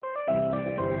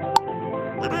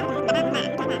Rome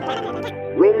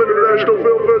International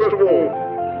Film Festival.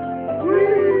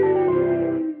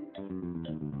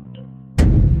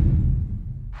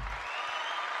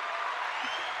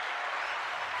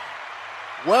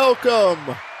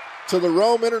 Welcome to the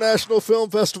Rome International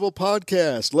Film Festival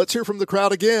podcast. Let's hear from the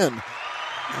crowd again.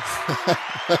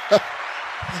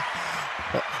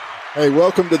 Hey,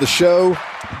 welcome to the show.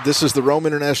 This is the Rome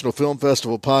International Film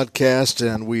Festival podcast,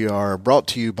 and we are brought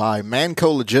to you by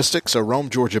Manco Logistics, a Rome,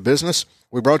 Georgia business.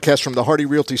 We broadcast from the Hardy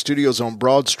Realty Studios on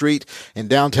Broad Street in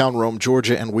downtown Rome,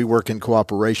 Georgia, and we work in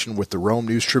cooperation with the Rome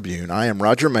News Tribune. I am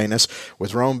Roger Manus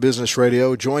with Rome Business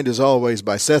Radio, joined as always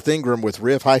by Seth Ingram with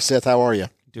Riff. Hi, Seth. How are you?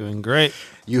 Doing great.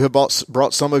 You have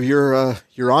brought some of your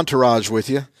entourage with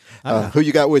you. Who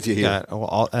you got with you here?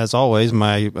 As always,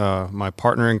 my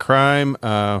partner in crime,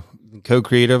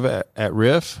 co-creative at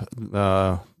Riff,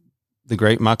 the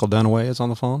great Michael Dunaway is on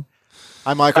the phone.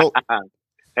 Hi, Michael.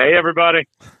 Hey, everybody.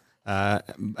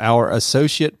 Our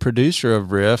associate producer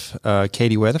of Riff,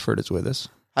 Katie Weatherford, is with us.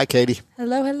 Hi, Katie.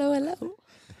 Hello, hello, hello.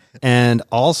 And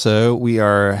also, we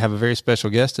have a very special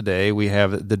guest today. We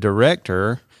have the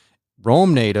director,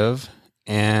 Rome native,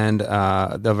 and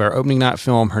of our opening night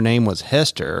film. Her name was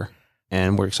Hester,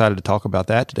 and we're excited to talk about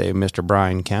that today, Mr.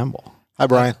 Brian Campbell. Hi,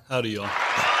 Brian. Howdy, y'all.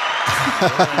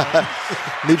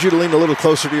 Need you to lean a little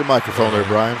closer to your microphone there,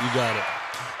 Brian. You got it.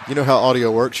 You know how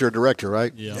audio works. You're a director,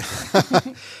 right? Yeah.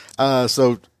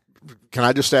 So can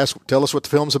I just tell us what the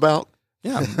film's about?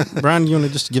 Yeah. Brian, you want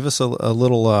to just give us a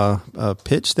little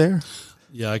pitch there?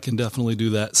 Yeah, I can definitely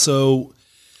do that. So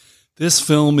this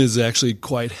film is actually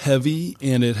quite heavy,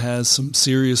 and it has some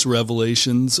serious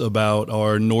revelations about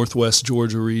our Northwest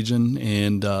Georgia region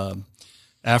and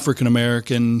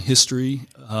African-American history.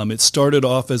 It started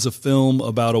off as a film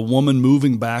about a woman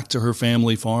moving back to her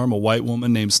family farm, a white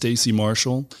woman named Stacy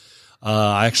Marshall.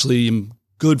 I actually am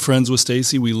good friends with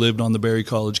Stacy. We lived on the Berry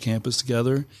College campus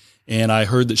together, and I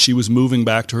heard that she was moving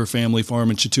back to her family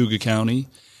farm in Chattooga County,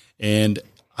 and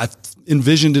I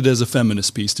envisioned it as a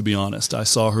feminist piece, to be honest. I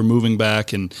saw her moving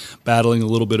back and battling a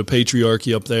little bit of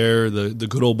patriarchy up there, the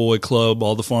good old boy club,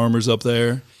 all the farmers up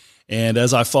there. And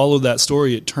as I followed that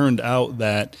story, it turned out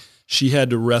that she had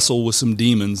to wrestle with some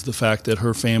demons, the fact that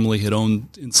her family had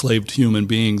owned enslaved human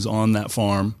beings on that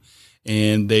farm.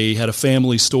 And they had a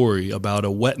family story about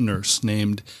a wet nurse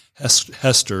named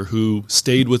Hester who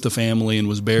stayed with the family and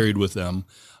was buried with them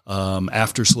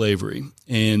after slavery.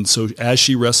 And so as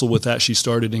she wrestled with that, she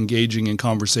started engaging in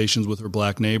conversations with her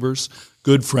black neighbors,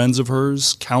 good friends of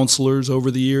hers, counselors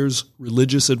over the years,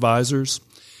 religious advisors.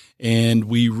 And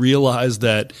we realized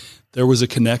that there was a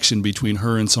connection between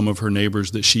her and some of her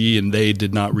neighbors that she and they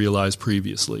did not realize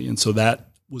previously. And so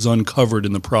that was uncovered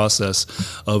in the process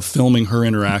of filming her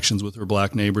interactions with her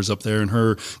black neighbors up there and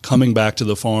her coming back to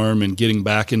the farm and getting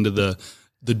back into the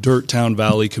Dirt Town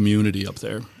Valley community up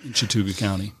there in Chattooga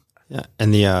County. Yeah,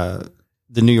 and the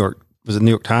New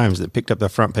York Times that picked up the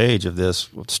front page of this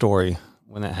story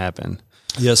when that happened.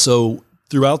 Yeah, so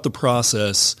throughout the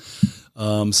process,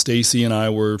 Stacy and I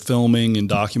were filming and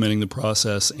documenting the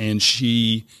process, and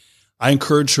I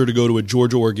encouraged her to go to a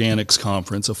Georgia Organics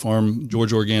conference,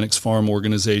 Georgia Organics farm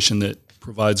organization that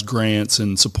provides grants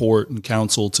and support and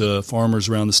counsel to farmers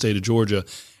around the state of Georgia.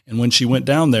 And when she went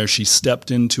down there, she stepped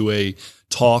into a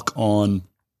talk on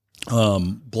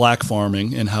black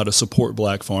farming and how to support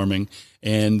black farming.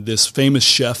 And this famous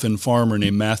chef and farmer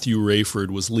named Matthew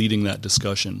Rayford was leading that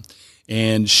discussion.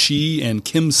 And she and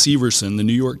Kim Severson, the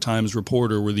New York Times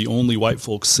reporter, were the only white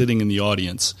folks sitting in the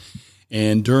audience.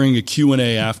 And during a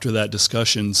Q&A after that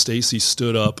discussion, Stacy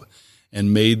stood up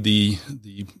and made the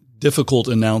difficult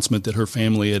announcement that her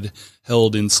family had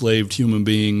held enslaved human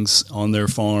beings on their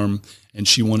farm, and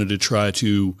she wanted to try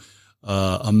to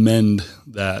amend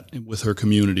that with her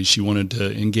community. She wanted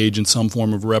to engage in some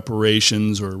form of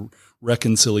reparations or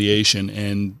reconciliation.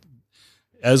 And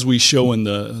as we show in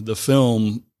the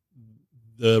film,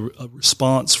 the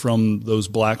response from those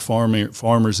black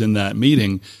farmers in that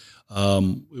meeting,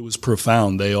 it was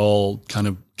profound. They all kind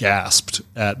of gasped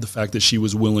at the fact that she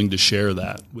was willing to share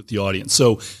that with the audience.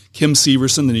 So Kim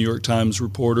Severson, the New York Times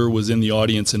reporter, was in the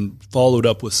audience and followed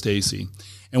up with Stacy.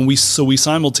 And we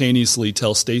simultaneously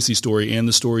tell Stacy's story and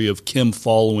the story of Kim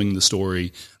following the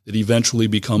story that eventually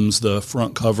becomes the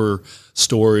front cover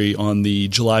story on the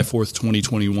July 4th,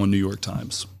 2021 New York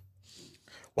Times.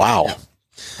 Wow.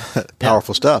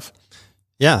 Powerful stuff.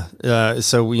 Yeah.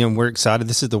 So we're excited.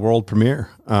 This is the world premiere.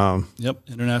 Yep.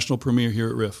 International premiere here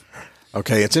at Riff.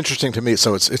 Okay. It's interesting to me.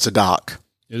 So it's a doc.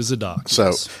 It is a doc. So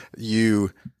yes.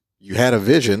 you had a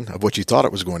vision of what you thought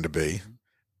it was going to be,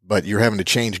 but you're having to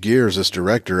change gears as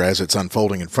director as it's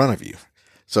unfolding in front of you.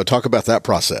 So talk about that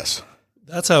process.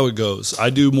 That's how it goes. I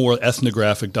do more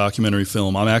ethnographic documentary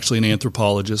film. I'm actually an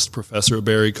anthropologist, professor at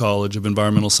Berry College of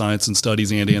Environmental Science and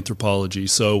Studies and Anthropology.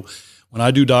 So when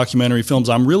I do documentary films,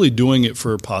 I'm really doing it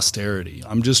for posterity.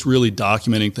 I'm just really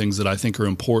documenting things that I think are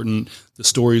important, the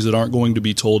stories that aren't going to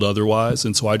be told otherwise.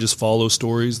 And so I just follow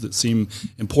stories that seem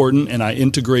important, and I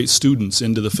integrate students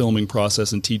into the filming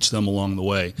process and teach them along the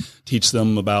way. Teach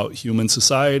them about human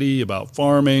society, about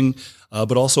farming,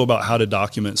 but also about how to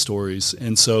document stories.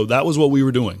 And so that was what we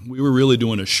were doing. We were really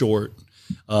doing a short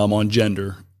on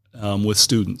gender with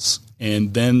students.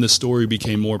 And then the story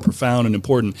became more profound and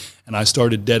important, and I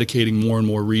started dedicating more and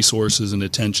more resources and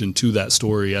attention to that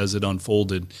story as it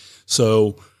unfolded.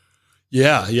 So,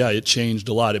 yeah, it changed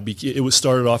a lot. It was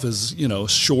started off as,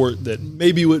 short that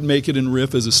maybe would make it in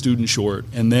RIF as a student short,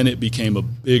 and then it became a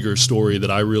bigger story that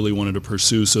I really wanted to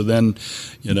pursue. So then,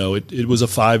 it was a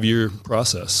 5-year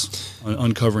process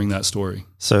uncovering that story.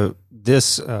 So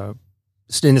this.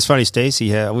 And it's funny,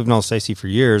 we've known Stacy for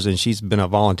years, and she's been a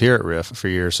volunteer at RIF for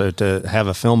years. So to have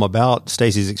a film about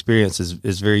Stacy's experience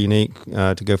is very unique,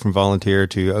 to go from volunteer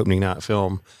to opening night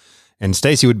film. And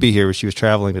Stacy would be here, but she was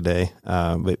traveling today,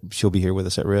 but she'll be here with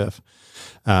us at RIF.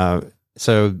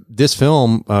 So this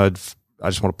film, I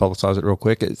just want to publicize it real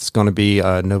quick. It's going to be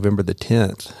November the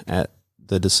 10th at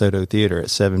the DeSoto Theater at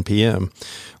 7 p.m.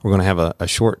 We're going to have a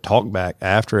short talk back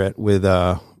after it with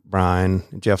Brian,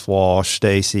 Jeff Walsh,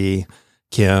 Stacy,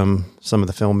 Kim, some of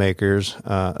the filmmakers,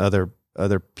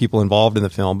 other people involved in the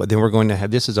film. But then we're going to have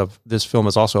this film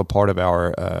is also a part of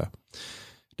our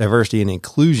diversity and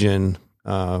inclusion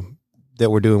that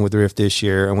we're doing with RIF this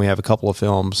year. And we have a couple of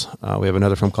films. We have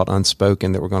another film called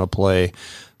Unspoken that we're going to play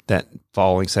that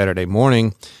following Saturday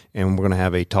morning, and we're going to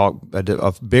have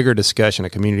a bigger discussion, a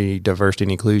community diversity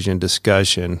and inclusion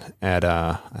discussion at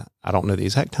I don't know the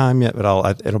exact time yet,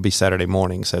 but it'll be Saturday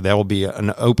morning. So that will be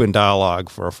an open dialogue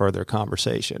for a further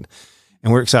conversation.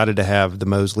 And we're excited to have the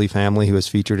Mosley family, who is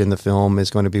featured in the film,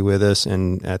 is going to be with us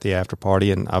and at the after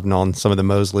party. And I've known some of the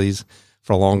Mosleys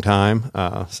for a long time,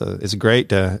 so it's great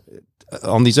to.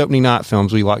 On these opening night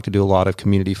films, we like to do a lot of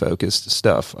community focused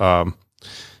stuff.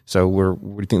 So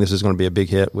we think this is going to be a big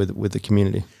hit with the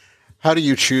community. How do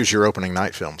you choose your opening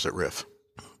night films at RIF?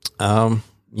 I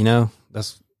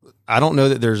don't know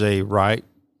that there's a right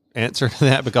answer to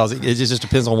that, because it just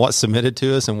depends on what's submitted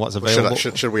to us and what's available.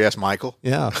 Should we ask Michael?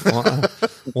 Yeah. I can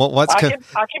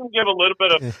give a little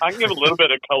bit of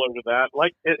color to that.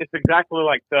 Like it's exactly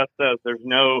like Seth says. There's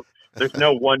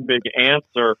no one big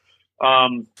answer.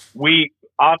 We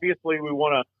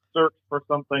want to search for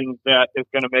something that is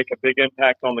going to make a big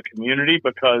impact on the community,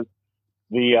 because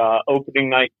the opening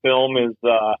night film is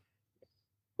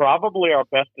probably our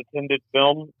best attended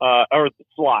film, or the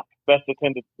slot, best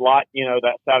attended slot.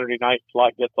 That Saturday night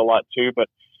slot gets a lot too, but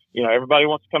everybody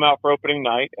wants to come out for opening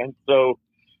night, and so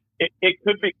it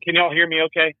could be. Can y'all hear me?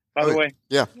 Okay. By the way.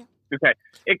 Yeah. Okay.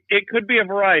 It could be a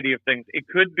variety of things. It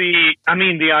could be,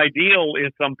 the ideal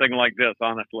is something like this,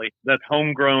 honestly, that's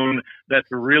homegrown, that's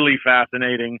really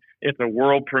fascinating. It's a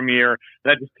world premiere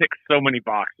that just ticks so many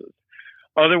boxes.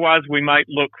 Otherwise, we might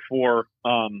look for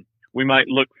a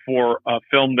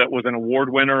film that was an award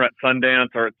winner at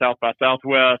Sundance or at South by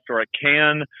Southwest or at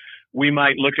Cannes. We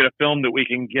might look at a film that we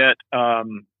can get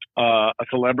a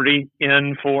celebrity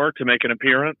in for to make an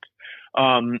appearance.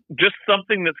 Just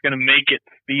something that's going to make it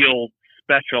feel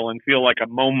special and feel like a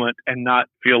moment and not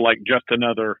feel like just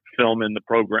another film in the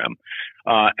program.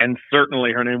 And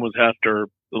certainly Her Name Was Hester,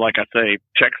 like I say,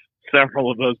 checks several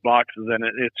of those boxes, and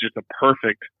it's just a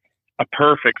perfect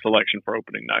selection for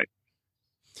opening night.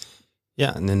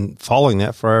 Yeah. And then following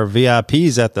that, for our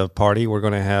VIPs at the party, we're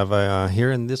going to have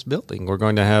here in this building, we're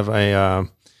going to have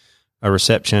a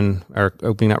reception, our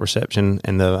opening night reception,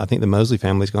 and I think the Mosley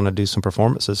family is going to do some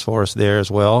performances for us there as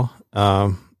well.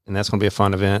 And that's going to be a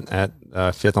fun event at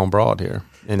 5th on Broad here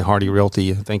in Hardy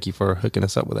Realty. Thank you for hooking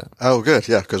us up with that. Oh, good.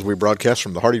 Yeah, because we broadcast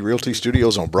from the Hardy Realty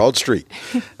Studios on Broad Street.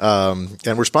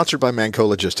 And we're sponsored by Manco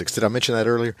Logistics. Did I mention that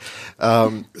earlier?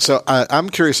 So I'm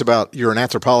curious about, you're an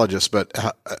anthropologist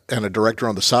and a director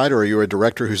on the side, or are you a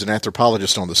director who's an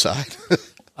anthropologist on the side?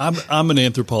 I'm an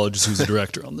anthropologist who's a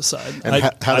director on the side. And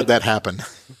how did that happen?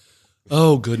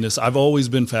 Oh, goodness. I've always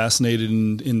been fascinated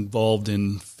and involved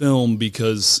in film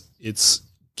because it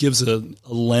gives a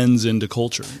lens into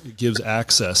culture. It gives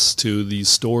access to these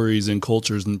stories and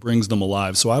cultures and brings them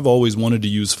alive. So I've always wanted to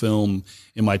use film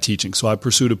in my teaching. So I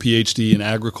pursued a PhD in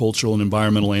agricultural and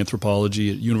environmental anthropology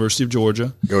at University of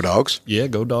Georgia. Go Dogs. Yeah,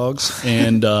 go Dogs.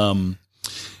 And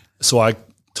so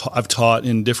I've taught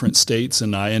in different states,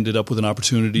 and I ended up with an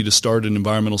opportunity to start an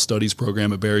environmental studies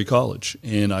program at Berry College.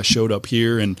 And I showed up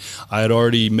here, and I had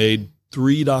already made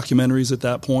 3 documentaries at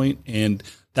that point, and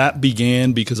that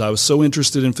began because I was so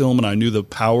interested in film and I knew the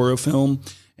power of film,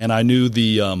 and I knew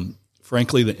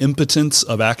frankly, the impotence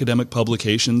of academic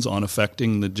publications on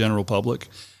affecting the general public.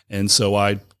 And so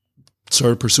I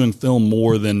started pursuing film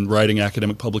more than writing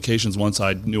academic publications once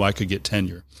I knew I could get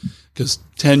tenure. Because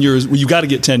tenure is, you got to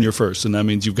get tenure first, and that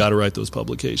means you've got to write those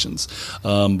publications.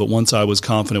 But once I was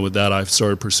confident with that, I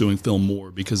started pursuing film more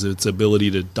because of its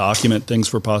ability to document things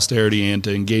for posterity and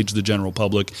to engage the general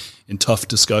public in tough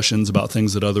discussions about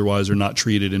things that otherwise are not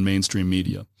treated in mainstream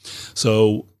media.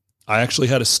 So I actually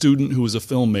had a student who was a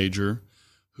film major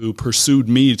who pursued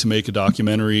me to make a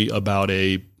documentary about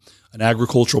an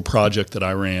agricultural project that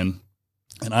I ran.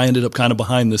 And I ended up kind of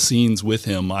behind the scenes with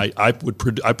him. I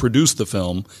produced the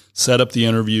film, set up the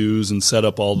interviews, and set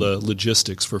up all the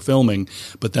logistics for filming.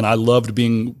 But then I loved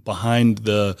being behind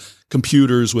the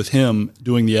computers with him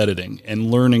doing the editing and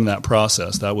learning that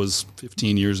process. That was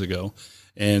 15 years ago.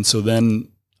 And so then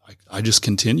I just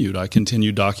continued. I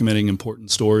continued documenting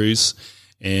important stories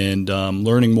and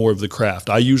learning more of the craft.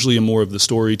 I usually am more of the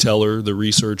storyteller, the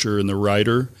researcher, and the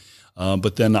writer.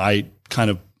 But then I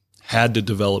kind of had to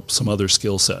develop some other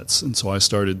skill sets. And so I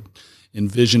started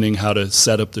envisioning how to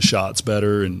set up the shots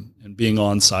better and being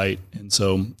on site. And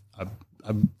so I've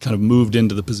kind of moved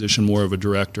into the position more of a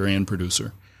director and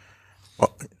producer.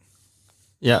 Well,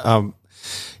 yeah.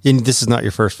 And this is not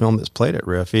your first film that's played at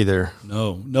RIFF either.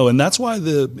 No. And that's why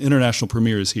the international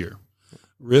premiere is here.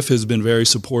 RIFF has been very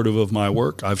supportive of my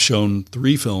work. I've shown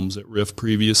 3 films at RIFF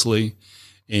previously,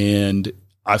 and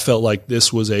I felt like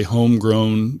this was a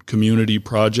homegrown community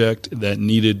project that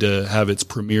needed to have its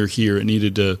premiere here. It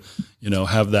needed to,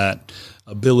 have that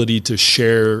ability to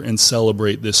share and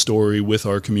celebrate this story with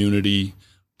our community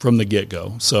from the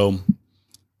get-go. So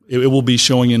it will be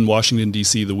showing in Washington,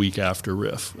 D.C. the week after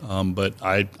RIFF. But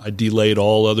I delayed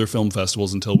all other film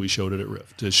festivals until we showed it at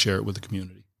RIFF to share it with the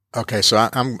community. Okay, so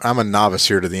I'm a novice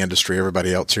here to the industry.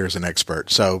 Everybody else here is an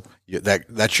expert. So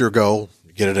that's your goal.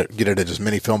 Get it at as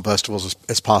many film festivals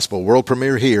as possible. World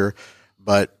premiere here,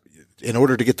 but in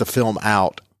order to get the film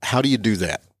out, how do you do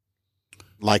that?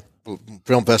 Like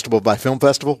film festival by film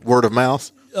festival, word of mouth?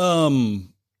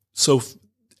 So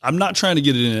I'm not trying to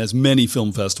get it in as many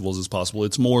film festivals as possible.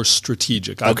 It's more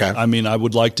strategic. Okay. I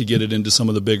would like to get it into some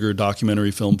of the bigger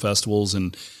documentary film festivals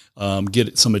and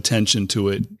get some attention to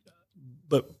it.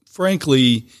 But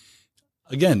frankly,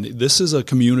 again, this is a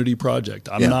community project.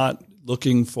 I'm not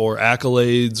looking for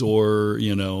accolades or,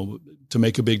 to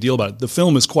make a big deal about it. The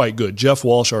film is quite good. Jeff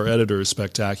Walsh, our editor, is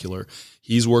spectacular.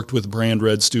 He's worked with Brand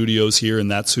Red Studios here, and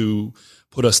that's who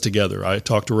put us together. I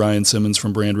talked to Ryan Simmons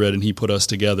from Brand Red, and he put us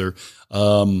together.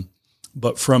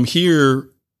 But from here,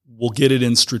 we'll get it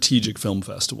in strategic film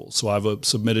festivals. So I've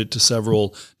submitted to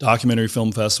several documentary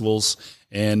film festivals,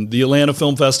 and the Atlanta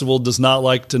Film Festival does not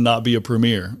like to not be a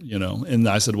premiere, And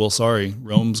I said, well, sorry,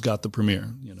 Rome's got the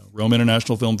premiere. Rome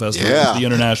International Film Festival is the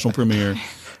international premiere.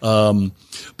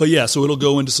 But yeah, so it'll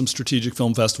go into some strategic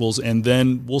film festivals, and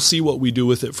then we'll see what we do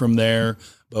with it from there.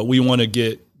 But we want to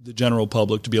get the general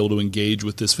public to be able to engage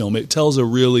with this film. It tells a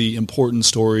really important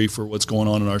story for what's going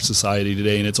on in our society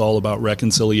today, and it's all about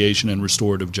reconciliation and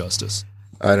restorative justice.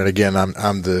 And again, I'm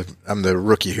the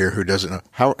rookie here who doesn't know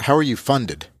how are you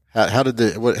funded? How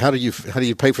do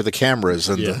you pay for the cameras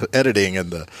and the editing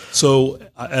and the? So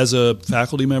as a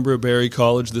faculty member at Berry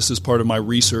College, this is part of my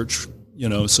research.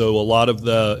 So a lot of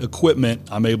the equipment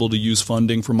I'm able to use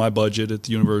funding from my budget at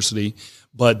the university,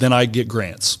 but then I get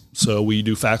grants. So we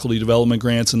do faculty development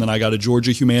grants, and then I got a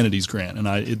Georgia Humanities grant, and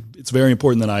it's very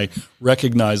important that I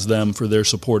recognize them for their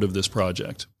support of this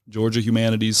project. Georgia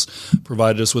Humanities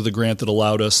provided us with a grant that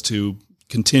allowed us to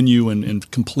continue and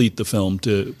complete the film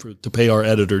to pay our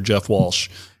editor, Jeff Walsh,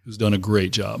 who's done a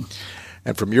great job.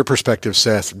 And from your perspective,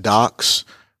 Seth, docs,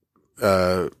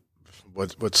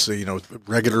 what's the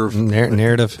regular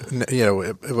narrative?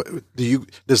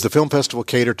 Does the film festival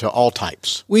cater to all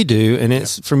types? We do, and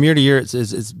it's from year to year.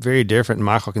 It's very different. And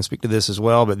Michael can speak to this as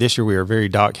well. But this year we are very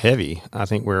doc heavy. I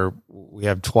think we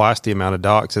have twice the amount of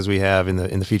docs as we have in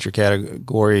the feature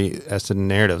category as to the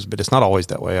narratives. But it's not always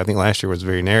that way. I think last year was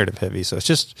very narrative heavy. So it's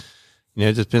just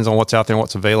it just depends on what's out there and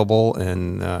what's available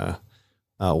and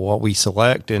what we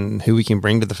select and who we can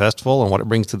bring to the festival and what it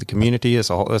brings to the community. It's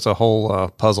a whole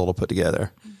puzzle to put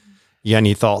together. You got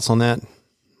any thoughts on that,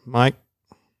 Mike?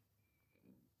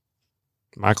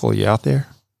 Michael, are you out there?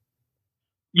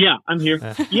 Yeah, I'm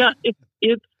here. Yeah,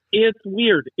 it's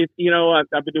weird.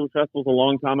 I've been doing festivals a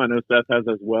long time. I know Seth has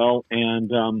as well,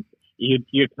 and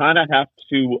you kind of have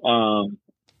to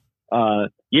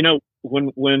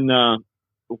when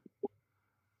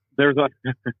there's a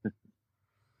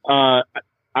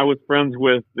I was friends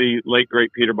with the late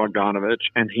great Peter Bogdanovich,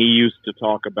 and he used to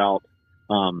talk about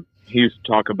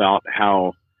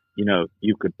how, you know,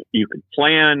 you could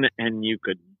plan and you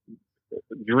could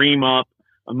dream up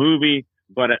a movie,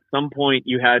 but at some point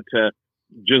you had to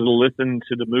just listen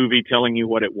to the movie telling you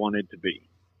what it wanted to be,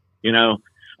 you know,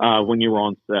 when you were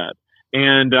on set.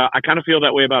 And I kind of feel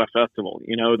that way about a festival.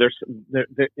 You know,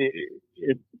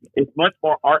 it's much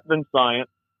more art than science,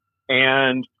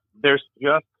 and there's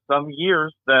just some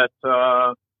years that,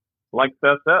 like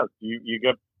Seth says,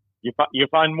 you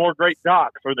find more great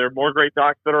docs, or there are more great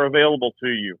docs that are available to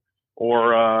you,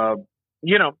 or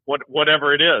you know,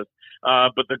 whatever it is.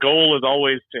 But the goal is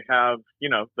always to have, you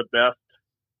know, the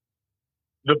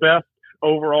best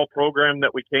overall program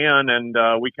that we can, and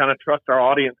we kind of trust our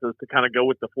audiences to kind of go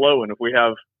with the flow. And if we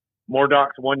have more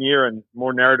docs one year and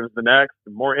more narratives the next,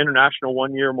 more international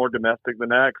one year, more domestic the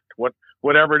next,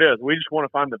 whatever it is, we just want to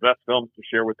find the best films to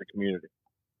share with the community.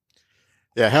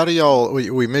 Yeah, how do y'all,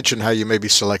 we mentioned how you maybe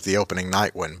select the opening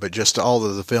night one, but just all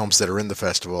of the films that are in the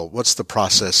festival, what's the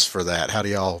process for that? How do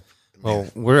y'all? Well,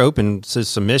 we're open to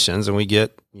submissions, and we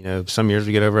get, you know, some years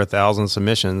we get over 1,000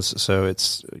 submissions. So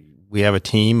we have a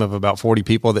team of about 40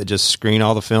 people that just screen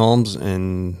all the films,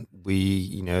 and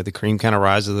you know, the cream kind of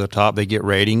rises to the top. They get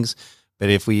ratings, but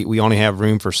if we only have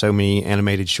room for so many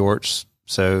animated shorts,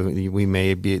 so there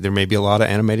may be a lot of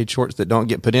animated shorts that don't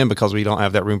get put in because we don't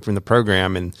have that room from the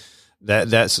program. And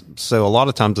that's so a lot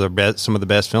of times some of the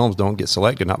best films don't get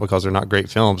selected, not because they're not great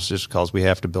films, just because we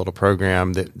have to build a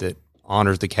program that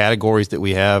honors the categories that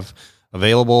we have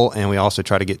available. And we also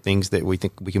try to get things that we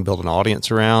think we can build an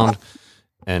audience around,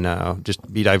 and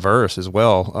just be diverse as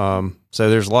well. So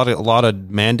there's a lot of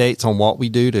mandates on what we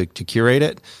do to curate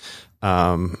it.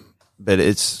 But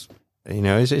it's, you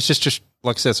know, it's just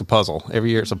like I said, it's a puzzle.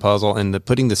 Every year it's a puzzle, and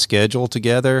putting the schedule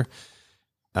together,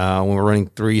 when we're running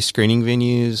 3 screening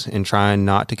venues and trying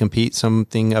not to compete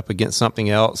something up against something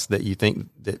else that you think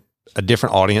that a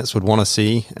different audience would want to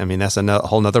see. I mean, that's a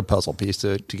whole nother puzzle piece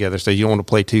together. So you don't want to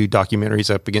play 2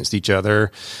 documentaries up against each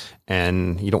other,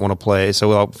 and you don't want to play. So,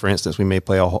 well, for instance, we may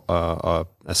play a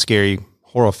scary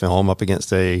horror film up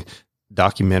against a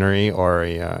documentary or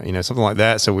you know, something like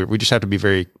that. So we just have to be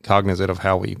very cognizant of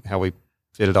how we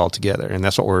fit it all together. And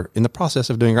that's what we're in the process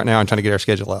of doing right now, and trying to get our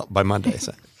schedule out by Monday.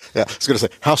 So. Yeah, I was going to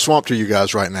say, how swamped are you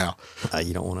guys right now?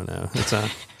 You don't want to know.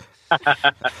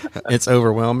 It's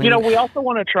overwhelming. You know, we also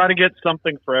want to try to get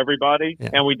something for everybody,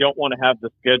 and we don't want to have the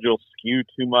schedule skew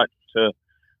too much to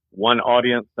one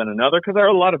audience than another, because there are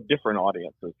a lot of different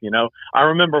audiences. You know, I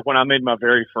remember when I made my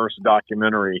very first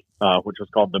documentary, which was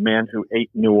called The Man Who Ate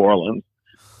New Orleans,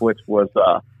 which was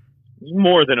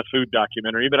more than a food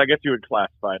documentary, but I guess you would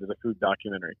classify it as a food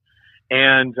documentary.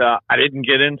 And I didn't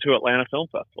get into Atlanta Film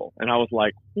Festival. And I was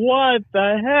like, what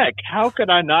the heck? How could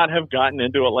I not have gotten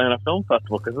into Atlanta Film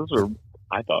Festival? Because this was,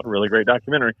 I thought, a really great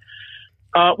documentary.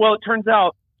 Well, it turns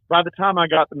out by the time I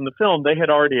got them the film, they had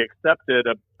already accepted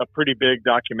a pretty big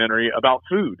documentary about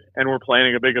food, and were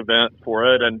planning a big event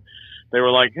for it. And they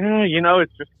were like, you know,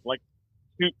 it's just like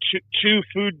two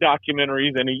food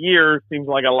documentaries in a year seems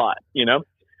like a lot, you know?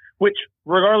 Which,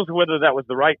 regardless of whether that was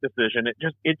the right decision, it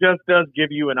just does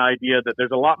give you an idea that there's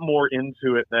a lot more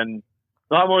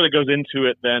that goes into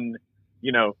it than,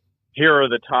 you know,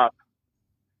 here's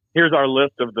our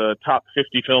list of the top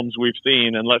 50 films we've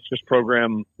seen, and let's just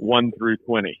program 1 through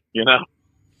 20, you know?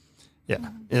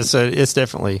 Yeah. It's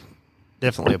definitely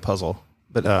a puzzle,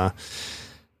 but,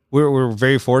 we're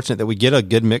very fortunate that we get a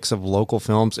good mix of local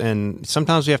films, and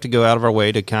sometimes we have to go out of our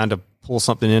way to kind of pull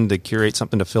something in to curate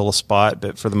something to fill a spot.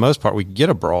 But for the most part, we get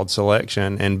a broad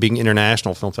selection, and being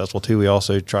international film festival too, we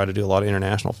also try to do a lot of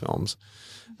international films,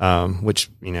 which,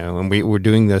 you know, and we're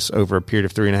doing this over a period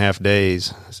of 3.5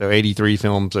 days. So 83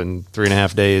 films in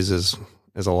 3.5 days is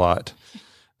a lot.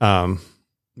 But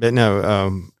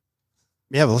no,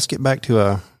 but let's get back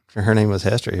to her name was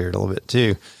Hester here a little bit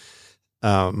too.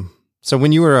 So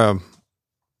when you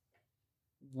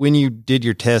did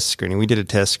your test screening, we did a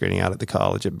test screening out at the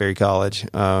college, at Berry College.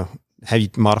 Have you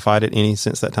modified it any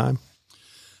since that time?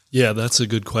 Yeah, that's a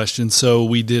good question. So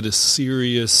we did a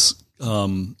serious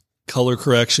color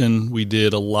correction. We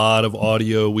did a lot of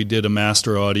audio. We did a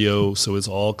master audio, so it's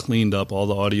all cleaned up. All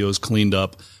the audio is cleaned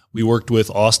up. We worked with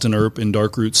Austin Earp in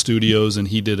Dark Root Studios, and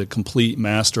he did a complete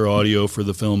master audio for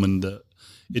the film, and the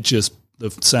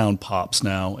sound pops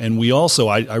now. And we also,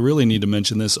 I really need to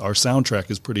mention this, our soundtrack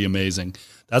is pretty amazing.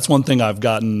 That's one thing I've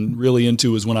gotten really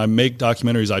into, is when I make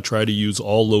documentaries, I try to use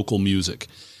all local music.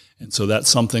 And so that's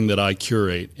something that I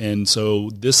curate. And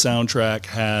so this soundtrack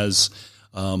has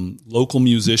local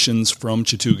musicians from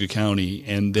Chattooga County,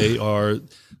 and they are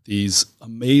these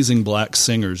amazing black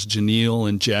singers. Janelle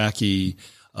and Jackie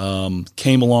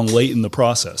came along late in the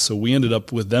process, so we ended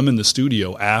up with them in the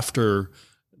studio after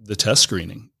the test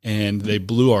screening, and they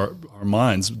blew our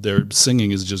minds. Their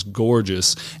singing is just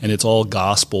gorgeous, and it's all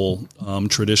gospel,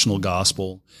 traditional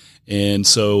gospel. And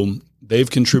so they've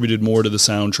contributed more to the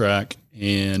soundtrack,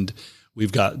 and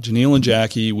we've got Janelle and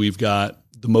Jackie. We've got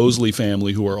the Mosley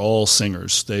family, who are all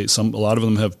singers. A lot of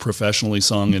them have professionally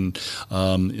sung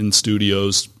in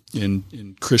studios,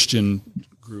 in Christian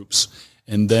groups.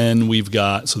 And then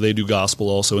so they do gospel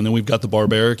also. And then we've got the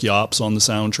Barbaric Yops on the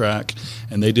soundtrack,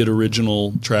 and they did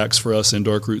original tracks for us in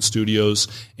Dark Root Studios,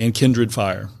 and Kindred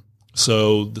Fire.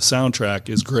 So the soundtrack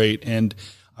is great. And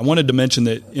I wanted to mention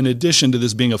that in addition to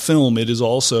this being a film, it is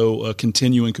also a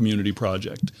continuing community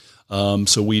project.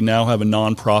 So we now have a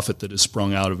nonprofit that has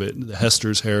sprung out of it, the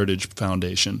Hester's Heritage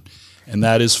Foundation. And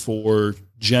that is for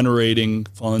generating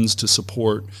funds to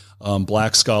support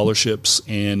black scholarships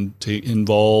and to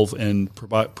involve and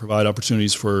provide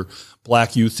opportunities for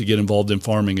black youth to get involved in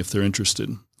farming if they're interested.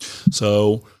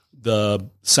 So the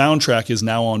soundtrack is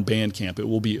now on Bandcamp. It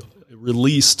will be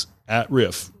released at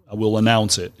Riff. I will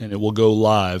announce it, and it will go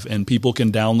live, and people can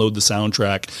download the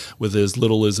soundtrack with as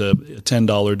little as a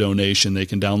 $10 donation. They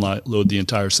can download the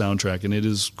entire soundtrack, and it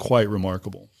is quite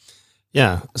remarkable.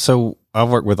 Yeah. So I've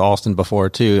worked with Austin before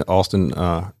too. Austin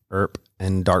Earp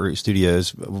and Dark Root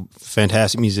Studios,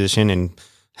 fantastic musician, and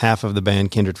half of the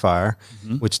band Kindred Fire,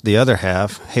 which the other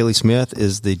half, Haley Smith,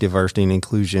 is the diversity and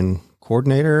inclusion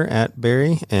coordinator at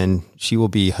Barry, and she will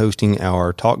be hosting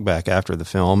our talk back after the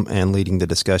film and leading the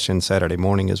discussion Saturday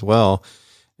morning as well.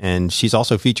 And she's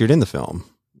also featured in the film.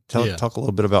 Talk a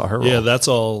little bit about her role. Yeah, that's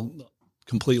all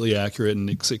completely accurate, and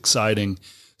it's exciting.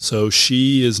 So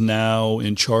she is now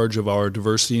in charge of our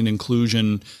diversity and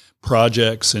inclusion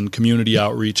projects and community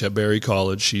outreach at Barry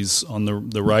College. She's on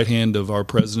the right hand of our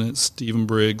president, Stephen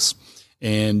Briggs,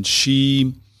 and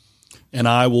she and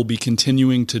I will be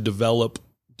continuing to develop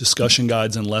discussion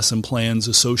guides and lesson plans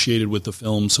associated with the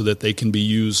film so that they can be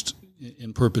used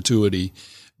in perpetuity.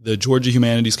 The Georgia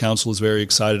Humanities Council is very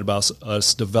excited about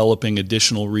us developing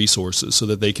additional resources so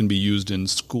that they can be used in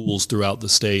schools throughout the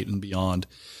state and beyond.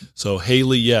 So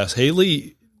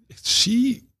Haley,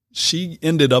 she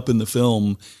ended up in the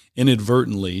film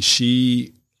inadvertently.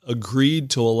 She agreed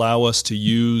to allow us to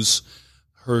use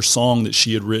her song that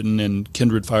she had written and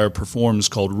Kindred Fire performs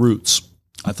called Roots.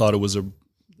 I thought it was a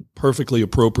perfectly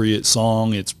appropriate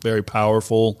song. It's very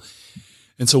powerful.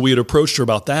 And so we had approached her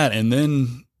about that. And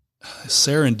then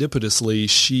serendipitously,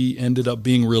 she ended up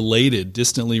being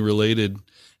distantly related,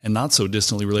 and not so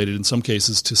distantly related in some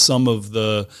cases, to some of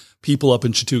the people up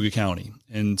in Chattooga County.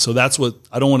 And so that's what,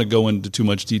 I don't want to go into too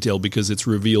much detail because it's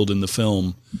revealed in the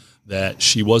film that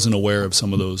she wasn't aware of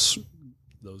some of those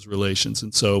relations.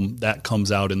 And so that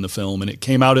comes out in the film, and it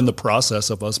came out in the process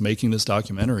of us making this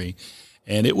documentary.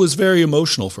 And it was very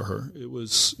emotional for her. It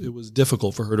was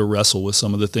difficult for her to wrestle with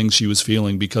some of the things she was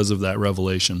feeling because of that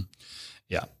revelation.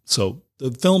 Yeah. So the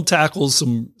film tackles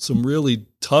some really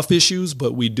tough issues,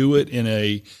 but we do it in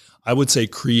a, I would say,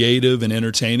 creative and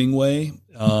entertaining way.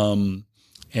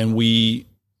 And we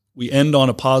end on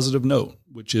a positive note,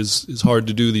 which is hard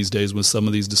to do these days with some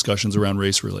of these discussions around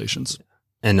race relations.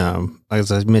 And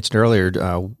as I mentioned earlier,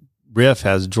 Riff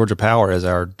has Georgia Power as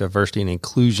our diversity and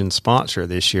inclusion sponsor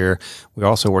this year. We're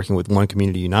also working with One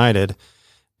Community United.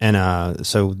 And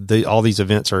so all these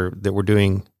events that we're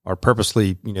doing are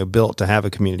purposely, built to have a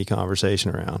community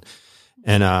conversation around.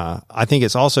 And I think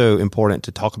it's also important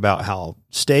to talk about how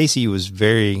Stacy was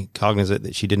very cognizant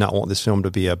that she did not want this film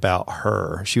to be about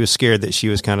her. She was scared that she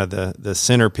was kind of the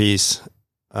centerpiece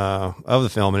of the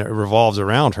film, and it revolves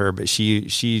around her. But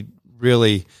she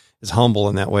really is humble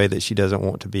in that way, that she doesn't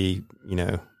want to be,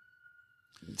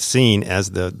 seen as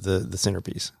the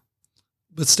centerpiece.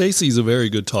 But Stacy's a very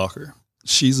good talker.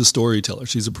 She's a storyteller.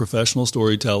 She's a professional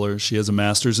storyteller. She has a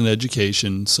master's in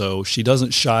education, so she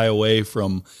doesn't shy away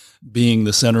from being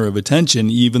the center of attention,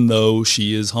 even though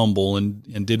she is humble and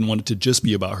didn't want it to just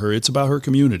be about her. It's about her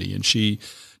community, and she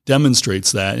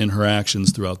demonstrates that in her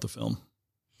actions throughout the film.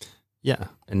 Yeah,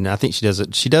 and I think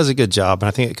she does a good job, and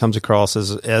I think it comes across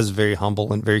as very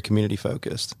humble and very community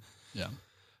focused. Yeah.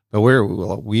 But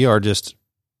we are just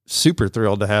super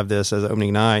thrilled to have this as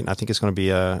opening night. And I think it's going to be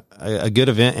a good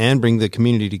event and bring the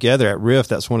community together at Riff.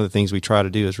 That's one of the things we try to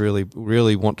do, is really,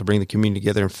 really want to bring the community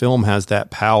together. And film has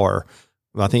that power,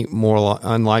 I think,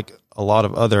 unlike a lot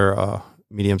of other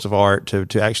mediums of art,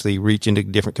 to actually reach into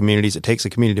different communities. It takes a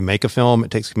community to make a film.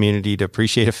 It takes a community to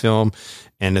appreciate a film.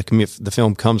 And the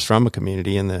film comes from a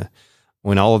community. And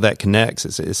when all of that connects,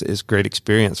 it's a great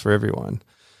experience for everyone.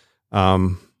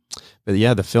 But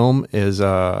yeah, the film is,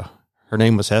 her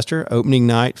name was Hester, opening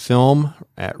night film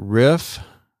at Riff,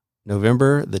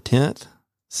 November the 10th,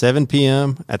 7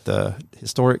 p.m. at the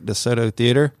historic DeSoto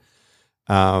Theater.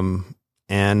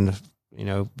 And,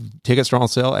 tickets are on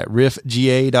sale at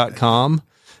riffga.com.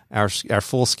 Our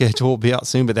full schedule will be out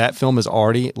soon, but that film is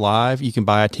already live. You can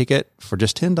buy a ticket for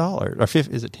just $10 or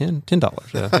is it $10?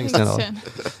 $10. Yeah, I think it's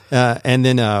 $10. And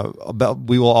then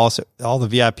we will also, all the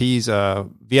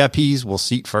VIPs will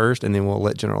seat first, and then we'll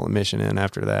let general admission in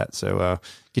after that. So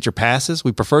get your passes.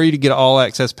 We prefer you to get an all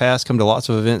access pass. Come to lots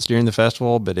of events during the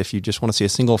festival, but if you just want to see a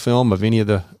single film of any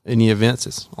events,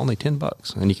 it's only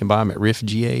 $10, and you can buy them at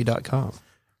riffga.com.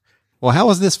 Well, how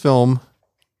was this film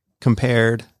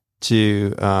compared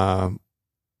to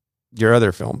your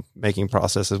other film making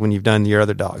processes when you've done your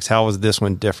other docs? How was this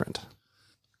one different?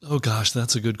 Oh gosh,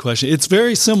 that's a good question. It's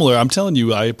very similar. I'm telling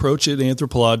you, I approach it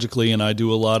anthropologically, and I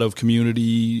do a lot of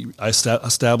community. I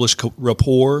establish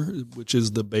rapport, which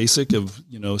is the basic of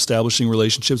establishing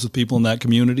relationships with people in that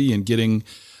community and getting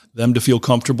them to feel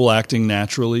comfortable acting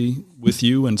naturally with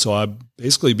you. And so I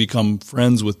basically become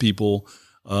friends with people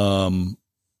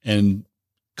and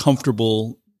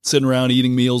comfortable sitting around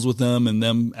eating meals with them and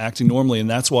them acting normally. And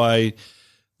that's why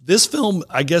this film,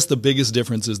 I guess the biggest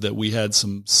difference is that we had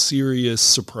some serious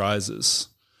surprises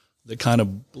that kind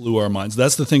of blew our minds.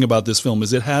 That's the thing about this film,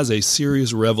 is it has a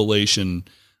serious revelation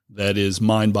that is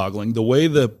mind-boggling. The way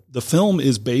the film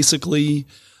is basically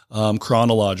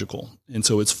chronological, and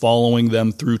so it's following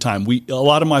them through time. A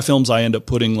lot of my films, I end up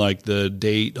putting like the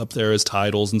date up there as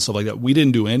titles and stuff like that. We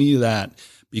didn't do any of that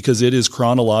because it is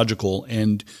chronological,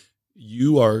 and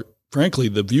you are, frankly,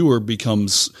 the viewer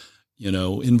becomes,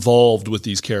 involved with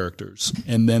these characters,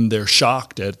 and then they're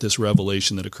shocked at this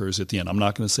revelation that occurs at the end. I'm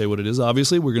not going to say what it is.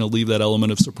 Obviously, we're going to leave that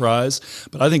element of surprise,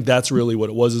 but I think that's really what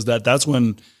it was. Is that's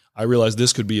when I realized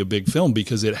this could be a big film,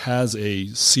 because it has a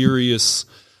serious,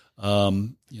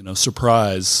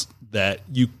 surprise that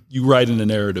you write in a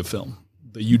narrative film,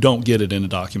 but you don't get it in a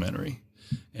documentary,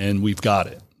 and we've got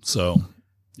it. So,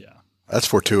 yeah, that's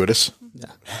fortuitous. Yeah,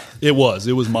 it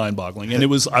was mind-boggling, and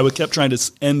I kept trying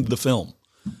to end the film.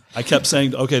 I kept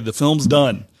saying, okay, the film's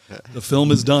done. The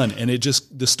film is done. And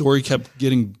the story kept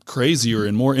getting crazier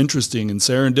and more interesting and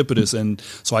serendipitous. And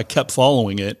so I kept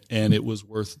following it, and it was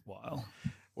worthwhile.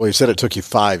 Well, you said it took you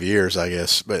 5 years, I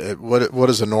guess, but what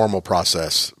is a normal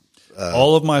process?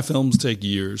 All of my films take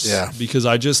years. Yeah. Because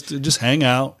I just hang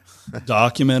out,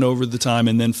 document over the time,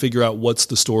 and then figure out what's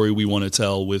the story we want to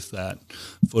tell with that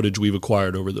footage we've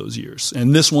acquired over those years.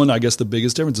 And this one, I guess the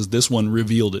biggest difference is this one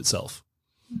revealed itself.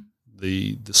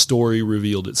 The story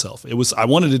revealed itself. I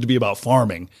wanted it to be about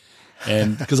farming,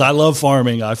 and because I love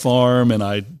farming, I farm and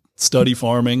I study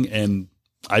farming, and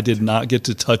I did not get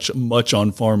to touch much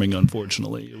on farming,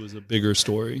 unfortunately. It was a bigger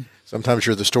story. Sometimes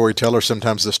you're the storyteller,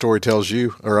 sometimes the story tells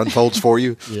you or unfolds for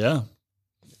you. Yeah.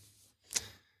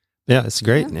 Yeah, it's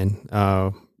great. And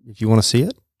if you want to see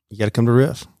it, you got to come to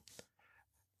Riff.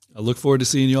 I look forward to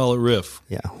seeing you all at Riff.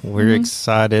 Yeah, we're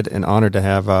excited and honored to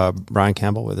have Brian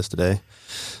Campbell with us today.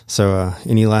 So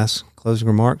any last closing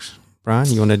remarks? Brian,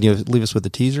 you want to leave us with a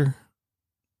teaser?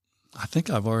 I think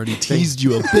I've already teased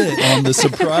you a bit on the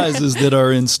surprises that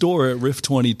are in store at Riff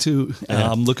 22.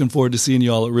 I'm looking forward to seeing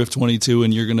you all at Riff 22,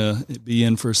 and you're going to be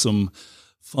in for some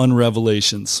fun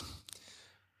revelations.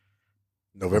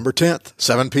 November 10th,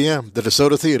 7 p.m., the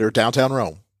DeSoto Theater, downtown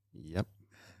Rome. Yep.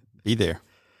 Be there.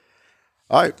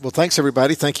 All right. Well, thanks,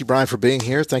 everybody. Thank you, Brian, for being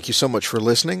here. Thank you so much for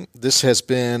listening. This has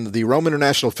been the Rome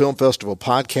International Film Festival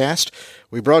podcast.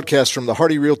 We broadcast from the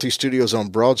Hardy Realty Studios on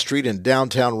Broad Street in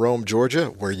downtown Rome, Georgia,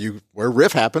 where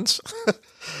Riff happens.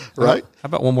 Right? How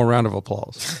about one more round of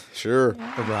applause? Sure.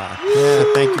 For Brian.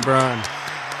 Yeah, thank you, Brian.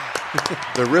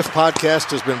 The Riff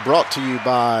podcast has been brought to you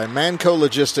by Manco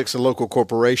Logistics, a local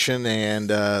corporation and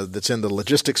that's in the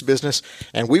logistics business,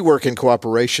 and we work in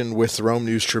cooperation with the Rome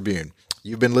News Tribune.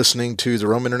 You've been listening to the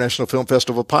Rome International Film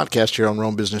Festival podcast here on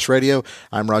Rome Business Radio.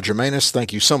 I'm Roger Manus.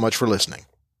 Thank you so much for listening.